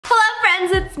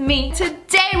friends, it's me.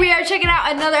 Today we are checking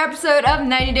out another episode of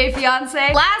 90 Day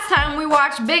Fiancé. Last time we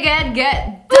watched Big Ed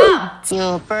get dumped.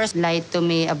 You first lied to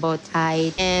me about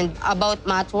height and about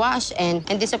mouthwash, and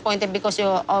I'm disappointed because you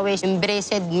always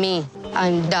embraced me.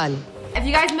 I'm done. If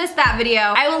you guys missed that video,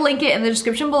 I will link it in the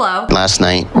description below. Last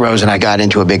night, Rose and I got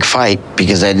into a big fight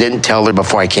because I didn't tell her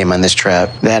before I came on this trip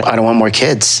that I don't want more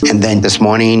kids. And then this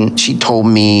morning, she told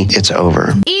me it's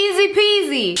over. Easy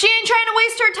peasy. She ain't trying to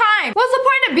waste her time. What's the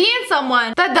point of being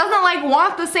someone that doesn't like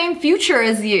want the same future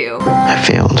as you? I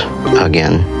failed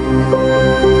again.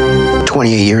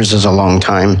 28 years is a long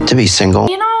time to be single.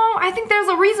 You know, I think there's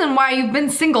a reason why you've been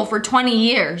single for 20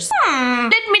 years.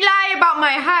 Did me lie about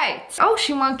my height? Oh,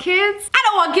 she want kids? I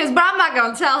don't want kids, but I'm not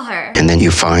gonna tell her. And then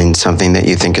you find something that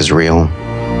you think is real,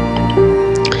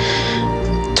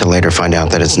 to later find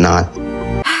out that it's not.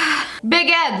 Big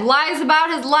Ed lies about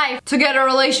his life to get a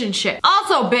relationship.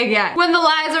 Also Big Ed, when the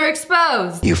lies are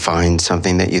exposed. You find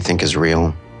something that you think is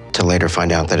real, to later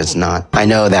find out that it's not. I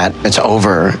know that it's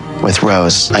over with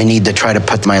Rose. I need to try to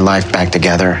put my life back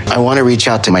together. I want to reach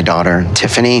out to my daughter,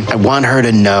 Tiffany. I want her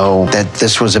to know that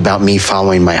this was about me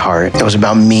following my heart. It was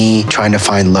about me trying to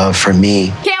find love for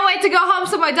me. Can't wait to go home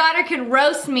so my daughter can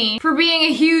roast me for being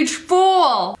a huge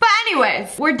fool. But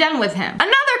anyways, we're done with him.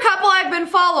 Another couple I've been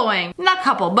following. Not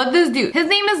couple, but this dude. His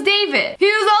name is David. He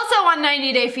was also on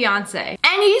 90 Day Fiancé.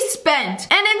 And he spent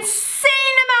an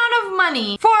insane amount of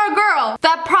money for a girl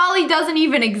that probably doesn't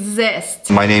even exist.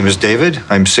 My name is David.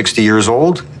 I'm 60 years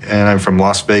old, and I'm from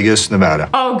Las Vegas, Nevada.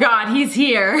 Oh God, he's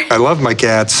here. I love my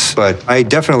cats, but I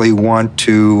definitely want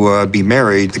to be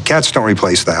married. The cats don't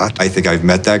replace that. I think I've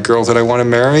met that girl that I want to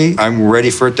marry. I'm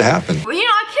ready for it to happen. You know,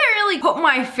 I can't really put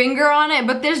my finger on it,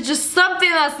 but there's just something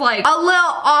that's like a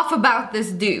little off about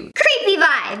this dude. Creepy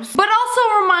vibes. But also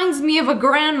reminds me of a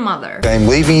grandmother. I'm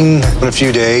leaving in a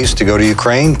few days to go to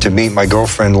Ukraine to meet my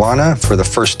girlfriend Lana for the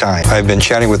first time. I've been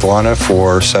chatting with Lana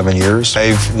for 7 years.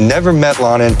 I've never met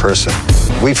Lana in person.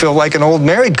 We feel like an old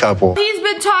married couple. He's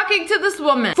been talking to this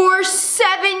woman for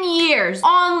 7 years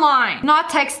online, not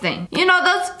texting. You know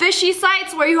those fishy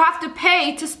sites where you have to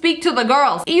pay to speak to the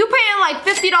girls. You paying like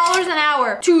 $50 an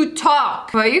hour to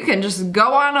talk, but you can just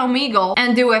go on Omegle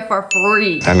and do it for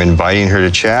free. I'm inviting her to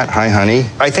chat. Hi, honey.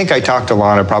 I think I talk to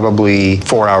Lana probably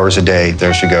 4 hours a day.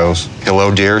 There she goes.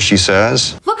 Hello, dear, she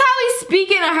says. Look how he's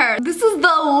speaking to her. This is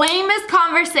the lamest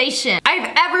conversation I've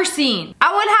ever seen.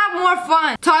 I would have more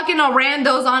fun talking to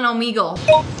randos on Omegle.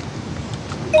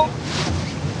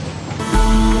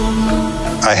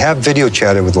 I have video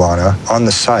chatted with Lana on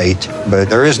the site, but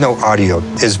there is no audio.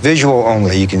 It's visual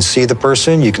only. You can see the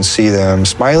person, you can see them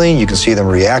smiling, you can see them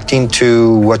reacting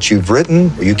to what you've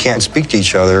written. You can't speak to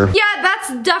each other. Yeah,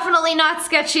 that's definitely not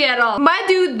sketchy at all. My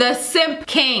dude, the simp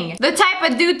king. The type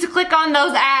of dude to click on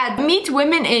those ads. Meet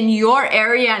women in your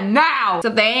area now. So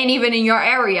they ain't even in your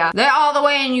area. They're all the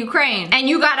way in Ukraine. And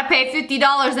you gotta pay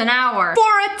 $50 an hour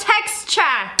for a text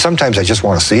chat. Sometimes I just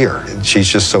want to see her. She's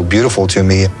just so beautiful to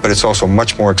me, but it's also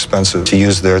much more expensive to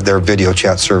use their video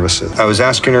chat services. I was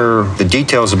asking her the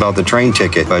details about the train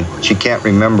ticket, but she can't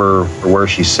remember where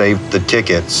she saved the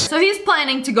tickets. So he's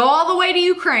planning to go all the way to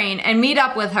Ukraine and meet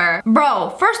up with her.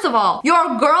 Bro, first of all,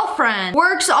 your girlfriend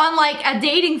works on like a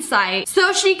dating site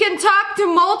so she can talk to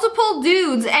multiple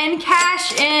dudes and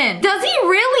cash in. Does he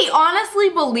really honestly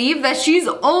believe that she's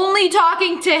only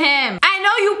talking to him? I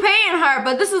know you paying her,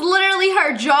 but this is literally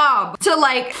her job to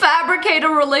like fabricate a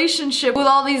relationship with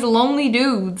all these lonely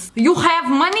dudes. You have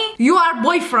money, you are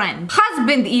boyfriend,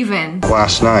 husband even.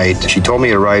 Last night, she told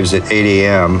me it arrives at 8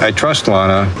 a.m. I trust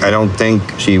Lana. I don't think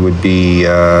she would be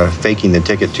faking the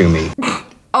ticket to me.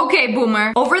 Okay,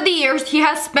 Boomer. Over the years, he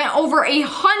has spent over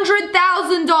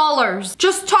 $100,000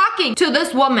 just talking to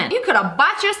this woman. You could have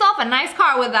bought yourself a nice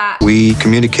car with that. We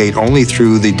communicate only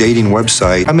through the dating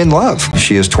website. I'm in love.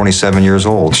 She is 27 years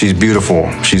old. She's beautiful.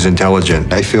 She's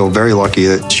intelligent. I feel very lucky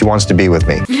that she wants to be with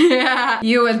me. Yeah,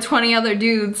 you and 20 other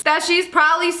dudes that she's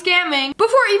probably scamming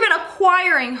before even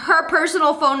acquiring her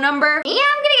personal phone number. Yeah,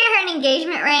 I'm gonna get her an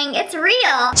engagement ring. It's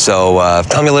real. So,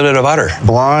 tell me a little bit about her.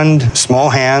 Blonde, small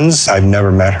hands. I've never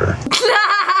met her.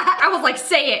 I was like,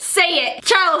 say it,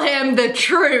 tell him the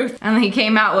truth. And then he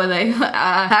came out with a,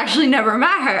 actually never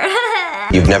met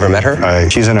her. You've never met her?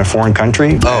 She's in a foreign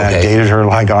country. Oh, okay. I dated her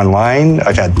like online.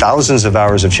 I've had thousands of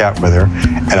hours of chat with her,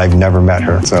 and I've never met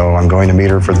her. So I'm going to meet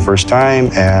her for the first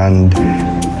time and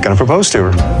gonna propose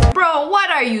to her. Bro, what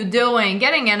are are you doing?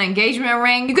 Getting an engagement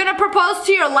ring? You gonna propose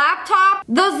to your laptop?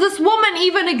 Does this woman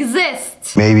even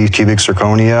exist? Maybe cubic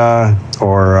zirconia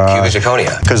or... Cubic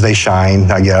zirconia. Because they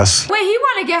shine, I guess. Wait, he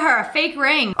wanna get her a fake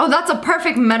ring. Oh, that's a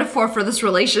perfect metaphor for this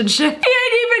relationship. He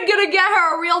ain't even gonna get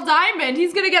her a real diamond.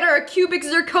 He's gonna get her a cubic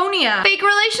zirconia. Fake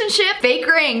relationship, fake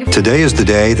ring. Today is the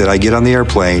day that I get on the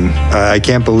airplane. I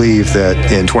can't believe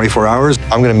that in 24 hours,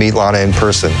 I'm gonna meet Lana in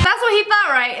person. That's what he thought,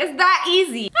 right? It's that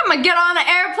easy. I'm gonna get on an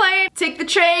airplane, take the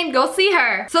train, go see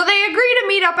her. So they agree to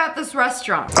meet up at this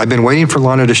restaurant. I've been waiting for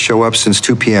Lana to show up since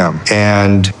 2 p.m.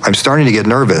 and I'm starting to get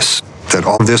nervous that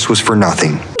all this was for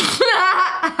nothing.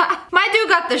 My dude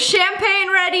got the champagne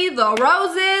ready, the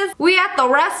roses. We at the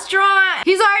restaurant.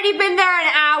 He's already been there an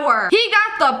hour. He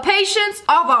got the patience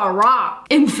of a rock.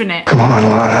 Infinite. Come on,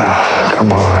 Lana.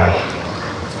 Come on.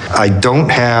 I don't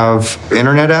have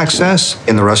internet access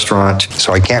in the restaurant,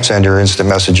 so I can't send her instant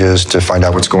messages to find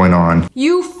out what's going on.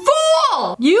 You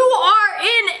fool! You are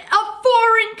in a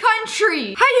foreign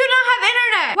country. How do you not have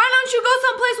internet? Why don't you go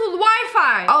someplace with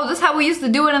Wi-Fi? Oh, this is how we used to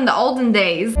do it in the olden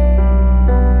days.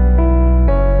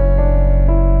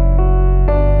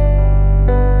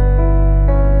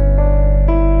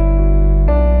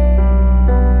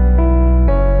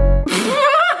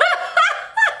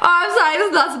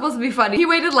 Not supposed to be funny. He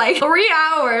waited like 3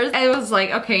 hours and it was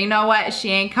like, okay, you know what? She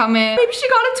ain't coming. Maybe she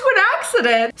got into an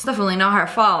accident. It's definitely not her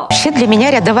fault. Вообще для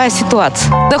меня рядовая ситуация.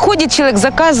 Заходит человек,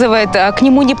 заказывает, а к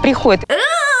нему не приходит.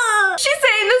 She's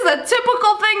saying this is a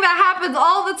typical thing that happens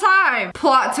all the time.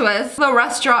 Plot twist. The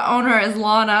restaurant owner is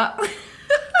Lana.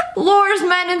 Lures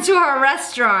men into her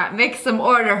restaurant, makes them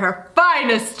order her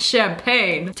finest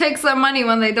champagne. Takes their money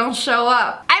when they don't show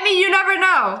up. I mean, you never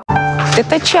know.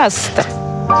 Это часто.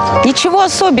 Ничего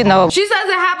особенного. She says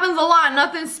it happens a lot,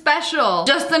 nothing special.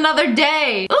 Just another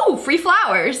day. Ooh, free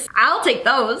flowers. I'll take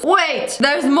those. Wait,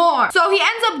 there's more. So he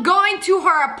ends up going to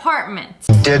her apartment.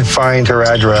 Did find her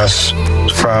address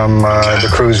from the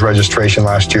cruise registration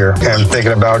last year and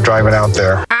thinking about driving out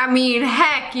there. I mean,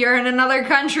 heck, you're in another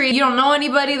country. You don't know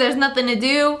anybody. There's nothing to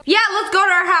do. Yeah, let's go to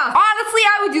her house. Honestly,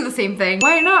 I would do the same thing.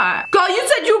 Why not? Girl, you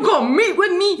said you gonna meet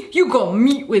with me. You gonna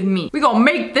meet with me. We gonna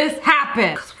make this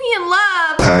happen. Cause we in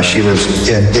love. She lives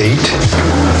in 8.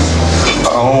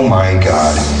 Oh my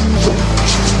God.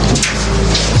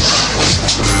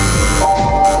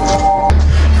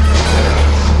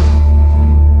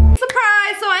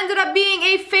 Surprise! So it ended up being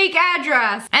a fake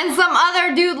address. And some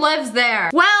other dude lives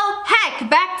there. Well, heck,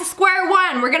 back to square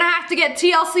one. We're gonna have to get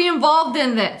TLC involved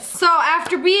in this. So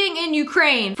after being in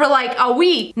Ukraine for like a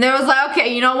week, they was like,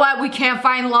 okay, you know what? We can't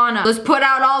find Lana. Let's put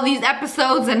out all these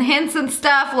episodes and hints and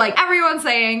stuff like everyone's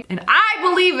saying. And I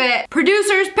believe it.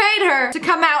 Producers paid her to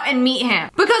come out and meet him.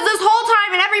 Because this whole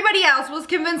time and everybody else was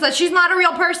convinced that she's not a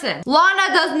real person.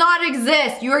 Lana does not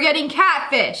exist. You are getting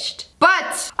catfished.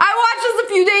 But I watched this a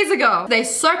few days ago. They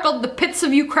circled the pits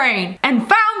of Ukraine and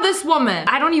found this woman.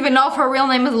 I don't even know if her real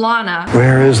name is Lana.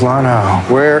 Where is Lana?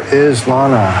 Where is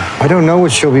Lana? I don't know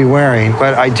what she'll be wearing,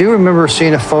 but I do remember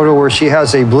seeing a photo where she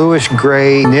has a bluish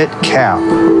gray knit cap. Is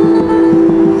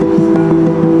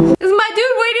my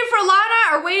dude waiting for Lana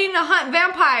or waiting to hunt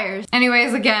vampires?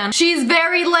 Anyways, again, she's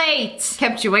very late.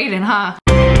 Kept you waiting, huh?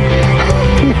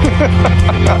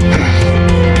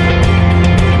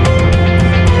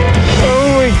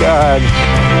 God.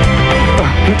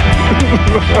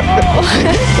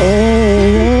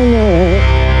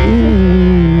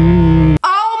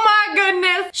 Oh my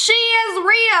goodness, she is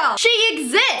real. She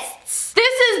exists.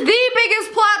 This is the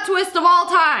biggest plot twist of all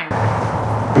time.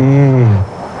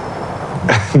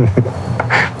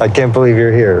 I can't believe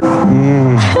you're here. He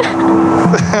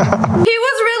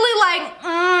was really like,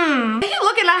 He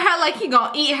looking at her like he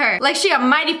gonna eat her. Like she a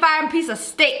mighty fine piece of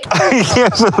steak. I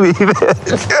can't believe it.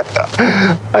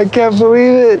 I can't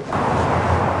believe it.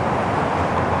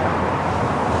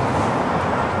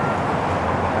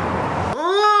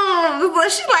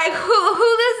 She's like,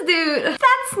 who this dude?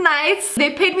 That's nice.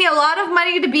 They paid me a lot of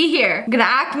money to be here. I'm gonna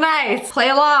act nice. Play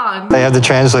along. I have the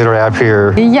translator app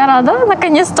here. Я рада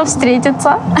наконец-то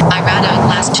встретиться. I rada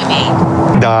last to me.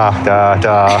 Da.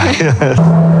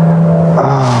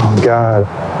 Oh, God.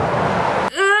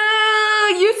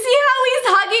 You see how he's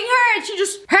hugging her and she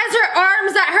just has her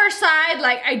arms at her side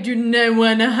like, I do not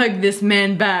want to hug this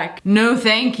man back. No,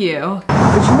 thank you.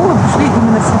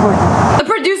 The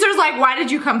producer's like, why did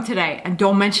you come today? And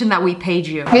don't mention that we paid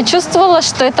you. Я чувствовала,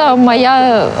 что это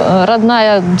моя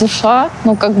родная душа.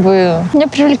 Ну, как бы, мне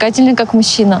привлекательный как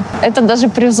мужчина. Это даже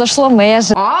превзошло мои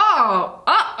ожидания. Oh.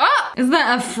 Isn't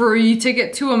that a free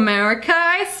ticket to America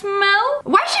I smell?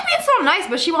 Why is she being so nice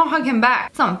but she won't hug him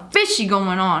back? Something fishy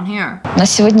going on here. На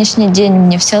сегодняшний день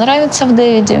мне все нравится в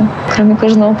Дэвиде, кроме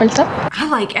кожаного пальто. I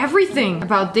like everything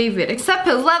about David except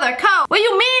his leather coat. What do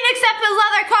you mean except his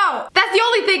leather coat? That's the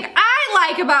only thing I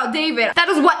like about David. That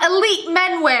is what elite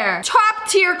men wear. Top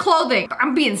tier clothing.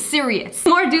 I'm being serious.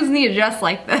 More dudes need to dress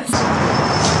like this.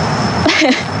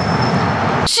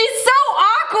 She's so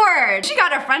awkward. She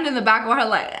got her friend in the back of her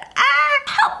like,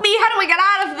 help me, how do we get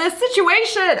out of this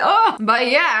situation? Oh, but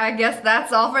yeah, I guess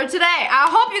that's all for today. I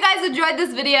hope you guys enjoyed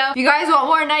this video. If you guys want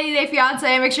more 90 Day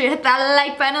Fiancé, make sure you hit that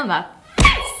like button on the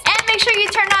face. And make sure you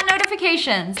turn on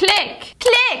notifications. Click,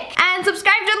 and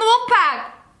subscribe to the Wolf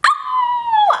Pack.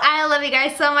 Oh, I love you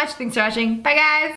guys so much. Thanks for watching. Bye guys.